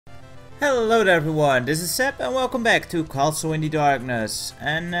Hello there everyone, this is Seb and welcome back to Castle in the Darkness.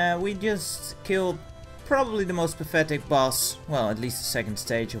 And we just killed probably the most pathetic boss, well at least the second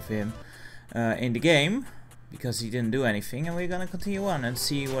stage of him in the game. Because he didn't do anything, and we're gonna continue on and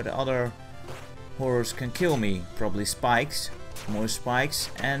see what other horrors can kill me. Probably spikes, more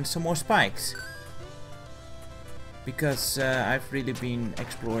spikes and some more spikes. Because I've really been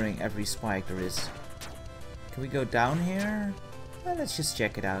exploring every spike there is. Can we go down here? Well, let's just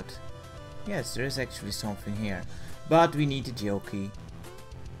check it out. Yes, there is actually something here. But we need the geo key.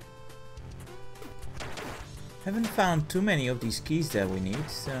 Haven't found too many of these keys that we need,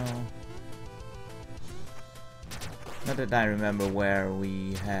 so... Not that I remember where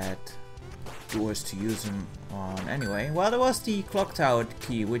we had doors to use them on anyway. Well, there was the clock tower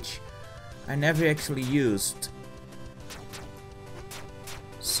key, which I never actually used.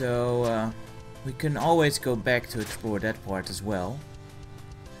 So we can always go back to explore that part as well.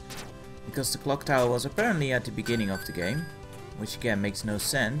 Because the clock tower was apparently at the beginning of the game. Which again makes no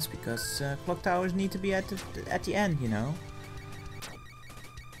sense, because clock towers need to be at the end, you know.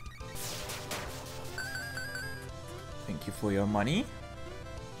 Thank you for your money.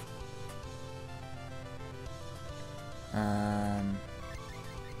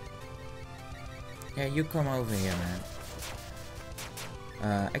 Yeah, you come over here,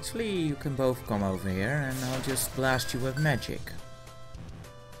 man. Actually, you can both come over here and I'll just blast you with magic.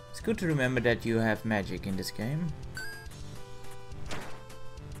 It's good to remember that you have magic in this game.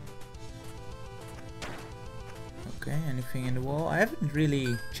 Okay, anything in the wall? I haven't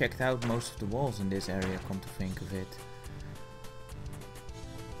really checked out most of the walls in this area, come to think of it.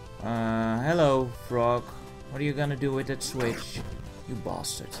 Hello, frog. What are you gonna do with that switch? You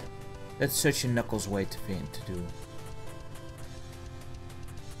bastard. That's such a knuckles way to do.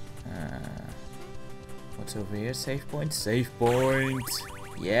 What's over here? Save point? Save point!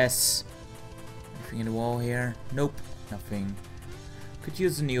 Yes! Anything in the wall here? Nope, nothing. Could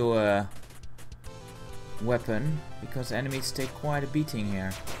use a new weapon, because enemies take quite a beating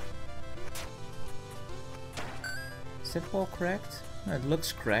here. Is that wall cracked? No, it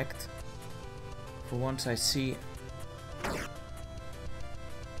looks cracked. For once I see...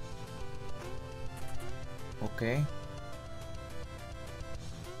 Okay.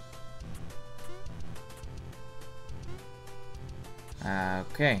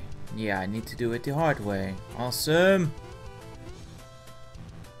 Okay. Yeah, I need to do it the hard way. Awesome!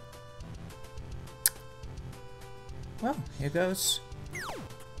 Well, here goes.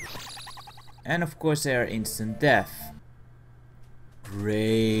 And of course they are instant death.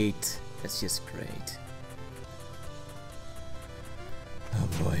 Great. That's just great. Oh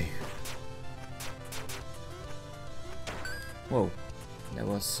boy. Whoa. That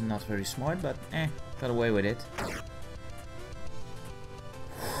was not very smart, but got away with it.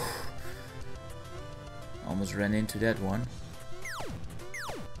 Almost ran into that one.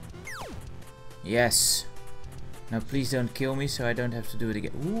 Yes. Now please don't kill me so I don't have to do it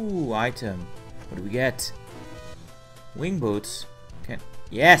again. Ooh, item. What do we get? Wing boots.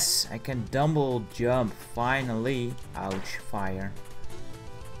 Yes, I can double jump. Finally. Ouch, fire.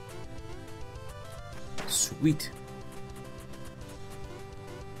 Sweet.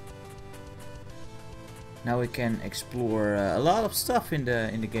 Now we can explore a lot of stuff in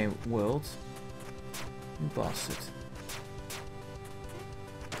the game world. You bastard.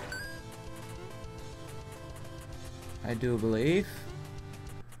 I do believe.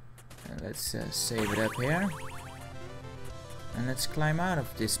 And let's save it up here. And let's climb out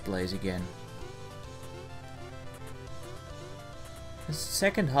of this place again. The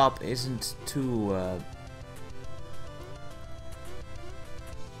second hop isn't too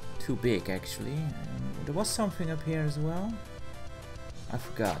big actually. There was something up here as well. I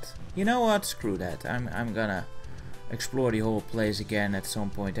forgot. You know what? Screw that. I'm gonna explore the whole place again at some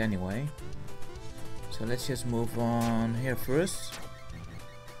point anyway. So let's just move on here first.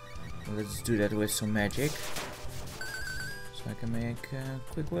 Let's do that with some magic. So I can make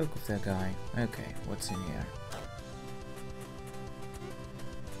quick work of that guy. Okay, what's in here?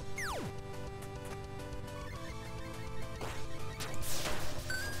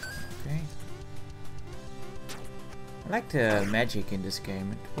 Okay. I like the magic in this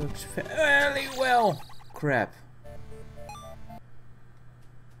game. It works fairly well. Crap.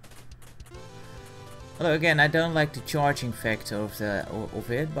 Although again, I don't like the charging factor of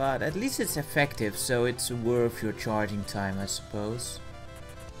it, but at least it's effective, so it's worth your charging time, I suppose.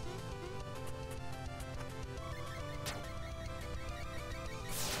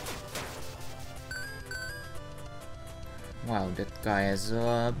 Wow, that guy has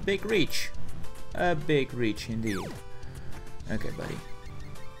a big reach. A big reach indeed. Okay, buddy.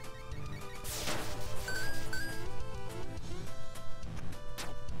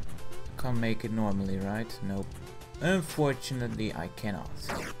 can't make it normally, right? Nope. Unfortunately, I cannot.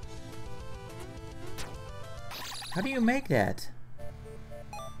 How do you make that?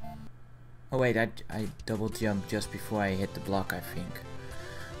 Oh wait, I double jumped just before I hit the block, I think.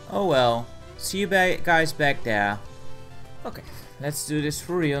 Oh well. See you guys back there. Okay, let's do this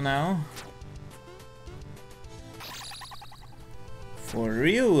for real now. For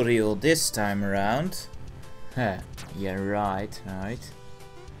real this time around. Huh, yeah, right. Let's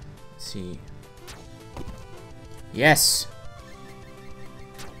see. Yes!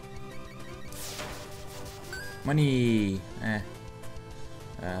 Money!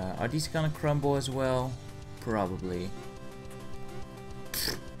 Are these gonna crumble as well? Probably.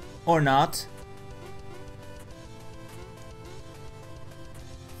 Or not.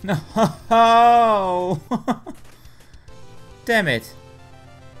 No! Damn it.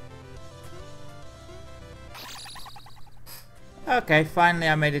 Okay, finally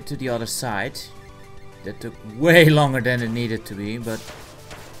I made it to the other side. That took way longer than it needed to be, but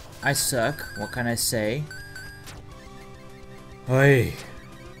I suck. What can I say? Oi.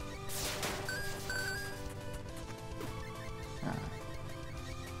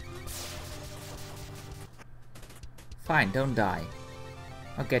 Fine, don't die.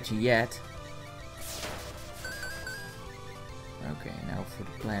 I'll get you yet. Okay, now for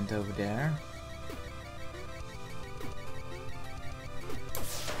the plant over there.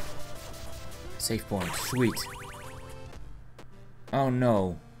 Save point, sweet. Oh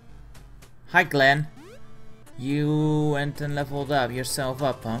no. Hi Glenn. You went and leveled up yourself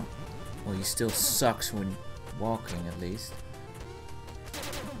up, huh? Well, he still sucks when walking at least.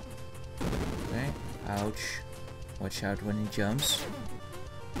 Okay, ouch. Watch out when he jumps.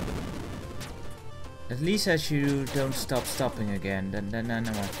 At least as you don't stop stopping again, then I'm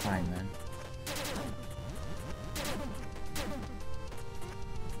fine, man.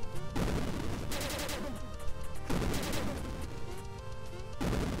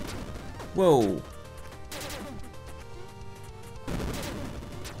 Whoa.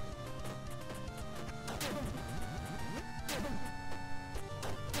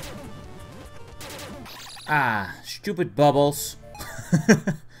 Ah, stupid bubbles.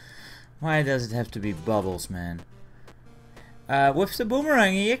 Why does it have to be bubbles, man? With the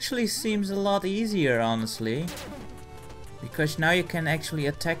boomerang, he actually seems a lot easier, honestly. Because now you can actually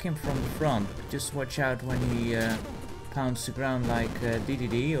attack him from the front. Just watch out when he pounds the ground like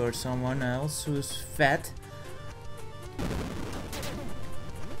DDD or someone else who's fat.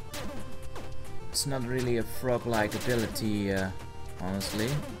 It's not really a frog-like ability, honestly.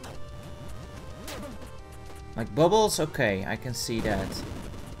 Like bubbles, okay, I can see that.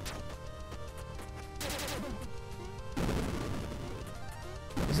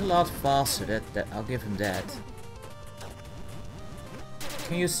 He's a lot faster, that I'll give him that.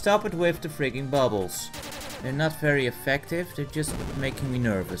 Can you stop it with the frigging bubbles? They're not very effective, they're just making me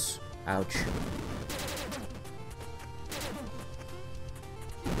nervous. Ouch.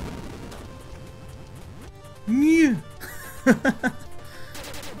 Mew.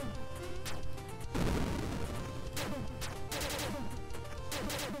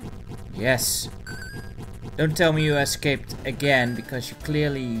 Yes. Don't tell me you escaped again, because you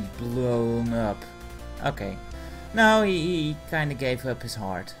clearly blown up. Okay. No, he kinda gave up his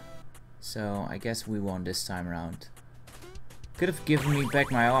heart. So I guess we won this time around. Could have given me back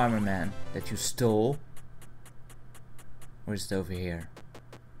my armor, man, that you stole. Or is it over here?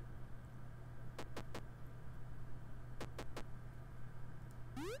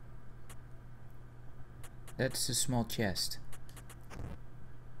 That's a small chest.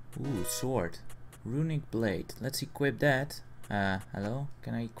 Ooh, sword. Runic blade. Let's equip that. Hello?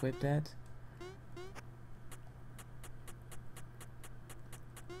 Can I equip that?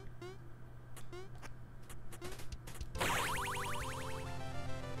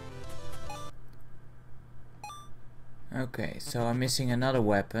 Okay, so I'm missing another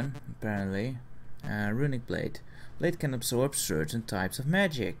weapon, apparently. Runic blade. Blade can absorb certain types of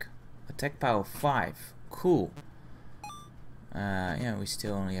magic. Attack power 5. Cool. Yeah, we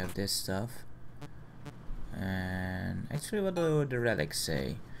still only have this stuff. And actually, what do the relics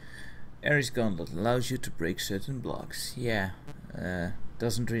say? Ares Gauntlet allows you to break certain blocks. Yeah,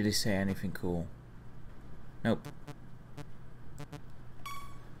 doesn't really say anything cool. Nope.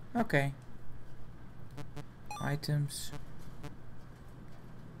 Okay. Items.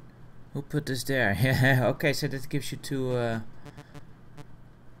 Who put this there? Yeah, okay, so that gives you two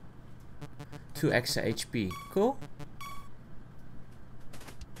extra HP. Cool.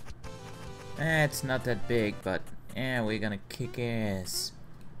 It's not that big, but yeah, we're gonna kick ass.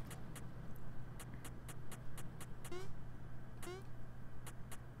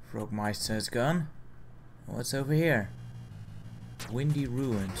 Frogmeister is gone. What's over here? Windy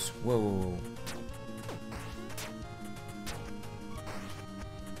ruins. Whoa, whoa, whoa.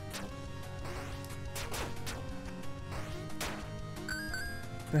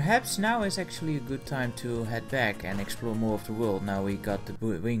 Perhaps now is actually a good time to head back and explore more of the world. Now we got the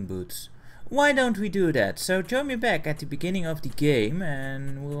wing boots. Why don't we do that? So join me back at the beginning of the game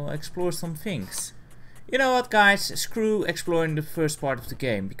and we'll explore some things. You know what, guys? Screw exploring the first part of the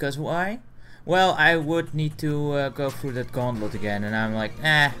game. Because why? Well, I would need to go through that gauntlet again, and I'm like,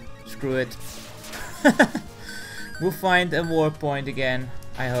 screw it. We'll find a war point again,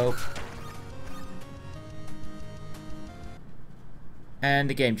 I hope. And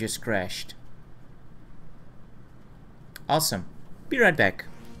the game just crashed. Awesome. Be right back.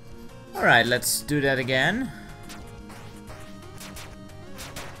 Alright, let's do that again.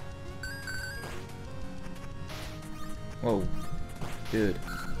 Whoa, dude.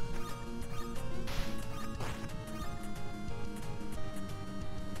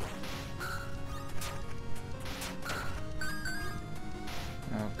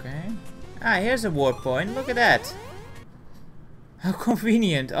 Okay. Ah, here's a war point. Look at that. How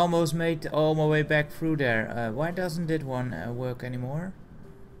convenient. Almost made all my way back through there. Why doesn't that one work anymore?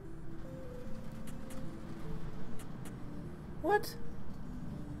 What?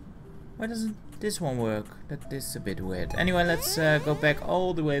 Why doesn't this one work? That is a bit weird. Anyway, let's go back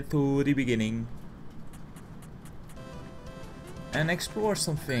all the way to the beginning. And explore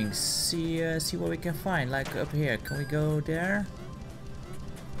some things. See what we can find. Like up here. Can we go there?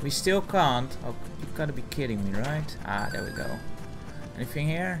 We still can't. Oh, you gotta be kidding me, right? Ah, there we go. Anything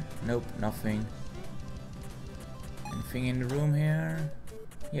here? Nope, nothing. Anything in the room here?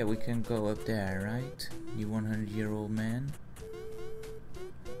 Yeah, we can go up there, right? The 100-year-old man.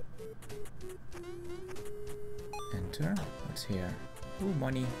 Enter. What's here? Ooh,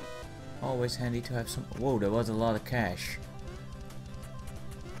 money. Always handy to have some. Whoa, there was a lot of cash.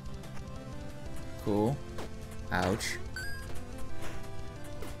 Cool. Ouch.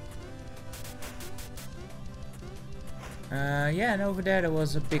 Yeah, and over there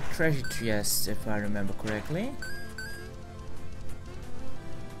was a big treasure chest, if I remember correctly.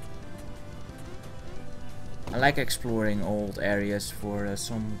 I like exploring old areas for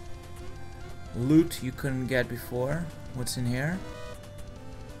some loot you couldn't get before. What's in here?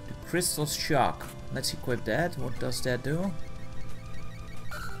 The crystal shock. Let's equip that. What does that do?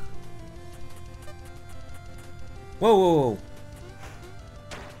 Whoa, whoa, whoa.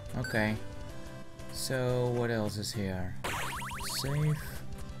 Okay. So what else is here? Safe.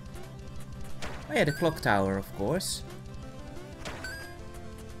 Oh yeah, the clock tower, of course.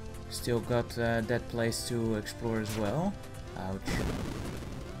 Still got that place to explore as well. Ouch.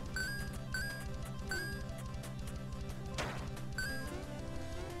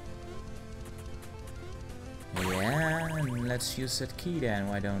 Yeah, and let's use that key then,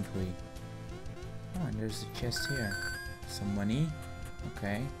 why don't we? Oh, and there's a chest here. Some money.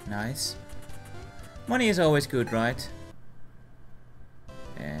 Okay, nice. Money is always good, right?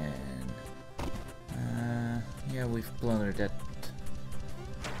 And yeah, we've plundered that.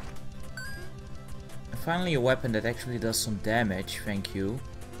 And finally a weapon that actually does some damage, thank you.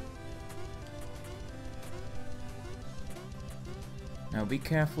 Now be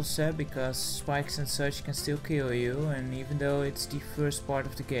careful, Seb, because spikes and such can still kill you, and even though it's the first part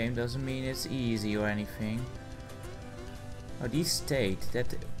of the game, doesn't mean it's easy or anything. Oh, the state,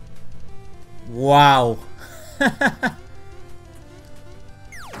 that... Wow!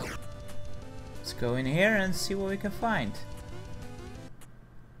 Let's go in here and see what we can find.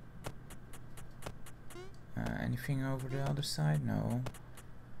 Anything over the other side? No.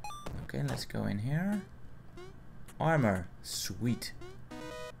 Okay, let's go in here. Armor. Sweet.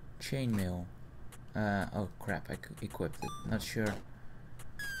 Chainmail. Oh crap, I equipped it. Not sure.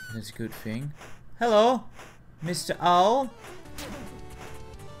 That's a good thing. Hello, Mr. Owl.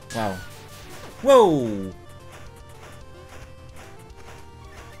 Wow. Whoa!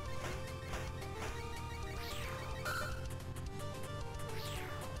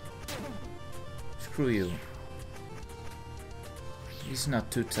 Screw you. He's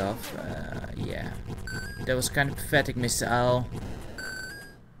not too tough. Yeah. That was kind of pathetic, Mr. Owl.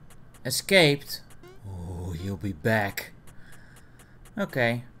 Escaped? Oh, you'll be back.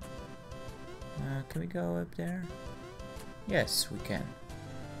 Okay. Can we go up there? Yes, we can.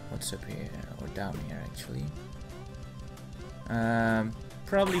 What's up here? Or down here, actually.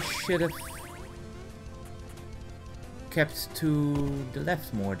 Probably should have kept to the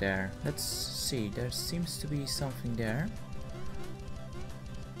left more there. Let's see. There seems to be something there.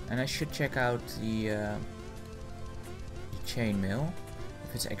 And I should check out the chainmail.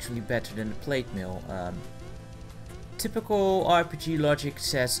 if it's actually better than the plate mill. Typical RPG logic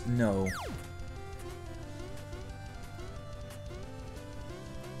says no.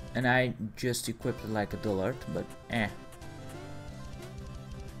 And I just equipped it like a dullard, but eh.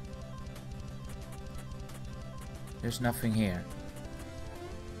 There's nothing here.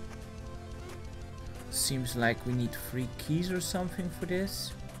 Seems like we need free keys or something for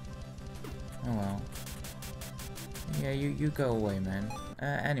this. Oh well. Yeah, you go away, man.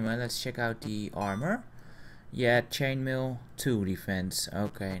 Anyway, let's check out the armor. Yeah, chainmail 2 defense.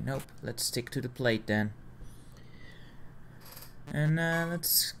 Okay, nope. Let's stick to the plate then. And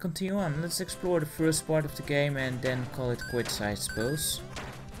let's continue on. Let's explore the first part of the game and then call it quits, I suppose.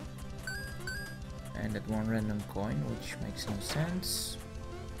 And that one random coin, which makes no sense.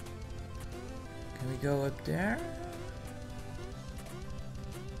 Can we go up there?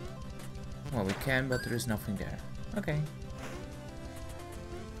 Well, we can, but there is nothing there. Okay.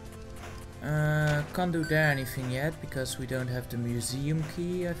 Can't do there anything yet because we don't have the museum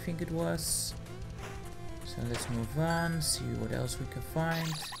key, I think it was. So let's move on, see what else we can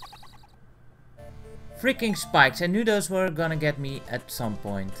find. Freaking spikes! I knew those were gonna get me at some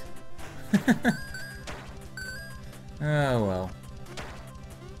point. Oh well.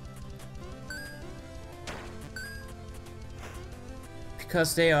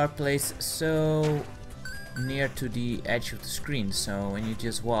 Because they are placed so near to the edge of the screen, so when you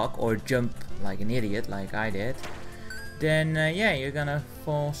just walk or jump like an idiot like I did, then yeah, you're gonna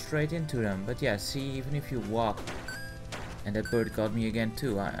fall straight into them. But yeah, see, even if you walk, and that bird got me again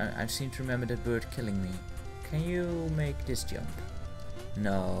too. I seem to remember that bird killing me. Can you make this jump?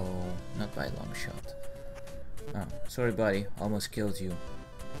 No, not by a long shot. Oh, sorry buddy, almost killed you.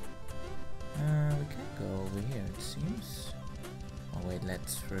 We can't go over here, it seems. Oh wait,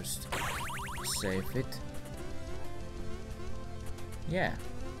 let's first save it. Yeah.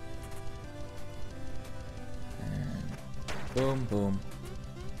 And boom, boom.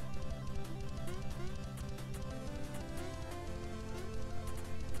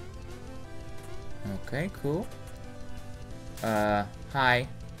 Okay, cool. Hi.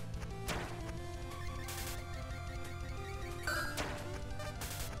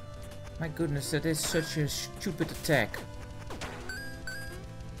 My goodness, that is such a stupid attack.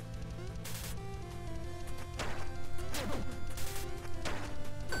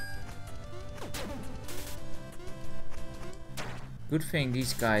 Good thing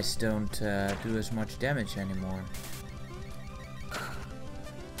these guys don't do as much damage anymore.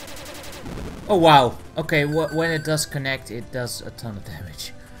 Oh wow! Okay, when it does connect, it does a ton of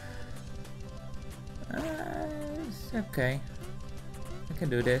damage. It's okay. I can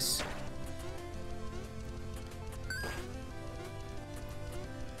do this.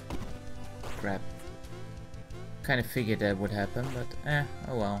 Crap. Kind of figured that would happen, but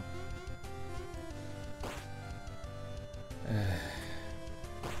oh well.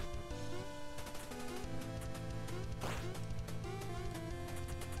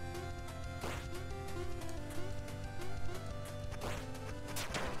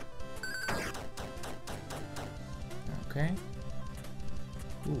 Okay.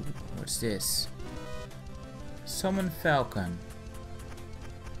 Ooh, what's this? Summon Falcon.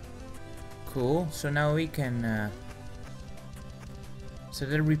 Cool. So now we can. So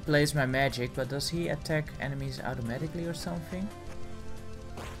that replaces my magic, but does he attack enemies automatically or something?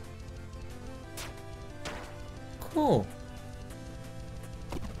 Cool.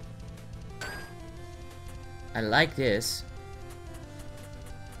 I like this.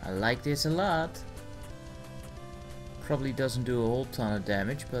 I like this a lot. Probably doesn't do a whole ton of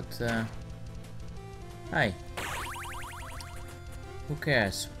damage, but hi. Who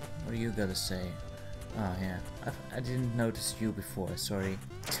cares? What do you gotta say? Oh yeah, I didn't notice you before, sorry.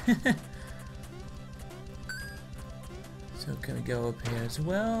 So can we go up here as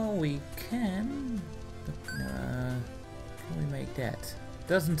well? We can, but can we make that?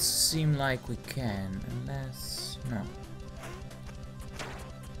 Doesn't seem like we can, unless, no.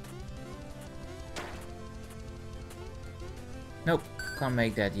 Nope, can't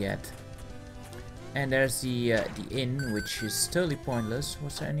make that yet. And there's the inn, which is totally pointless.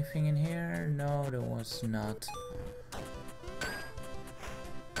 Was there anything in here? No, there was not.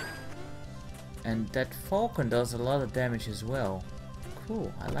 And that falcon does a lot of damage as well.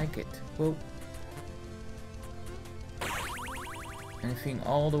 Cool, I like it. Whoa. Anything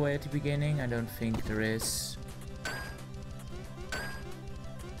all the way at the beginning? I don't think there is.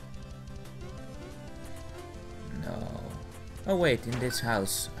 No. Oh wait, in this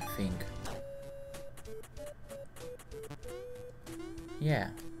house, I think. Yeah.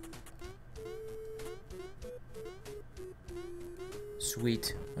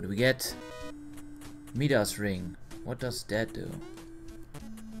 Sweet. What do we get? Midas ring. What does that do?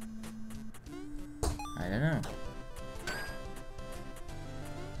 I don't know.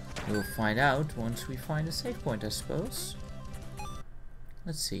 We'll find out once we find a save point, I suppose.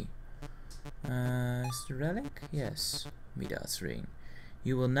 Let's see. Is the relic? Yes. Midas ring.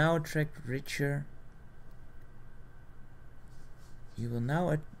 You will now attract richer. You will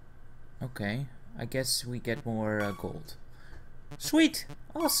now. Okay. I guess we get more gold. Sweet!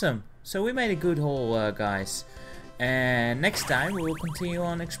 Awesome! So we made a good haul, guys. And next time we will continue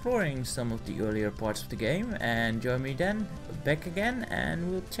on exploring some of the earlier parts of the game. And join me then back again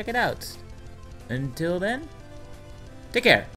and we'll check it out. Until then, take care!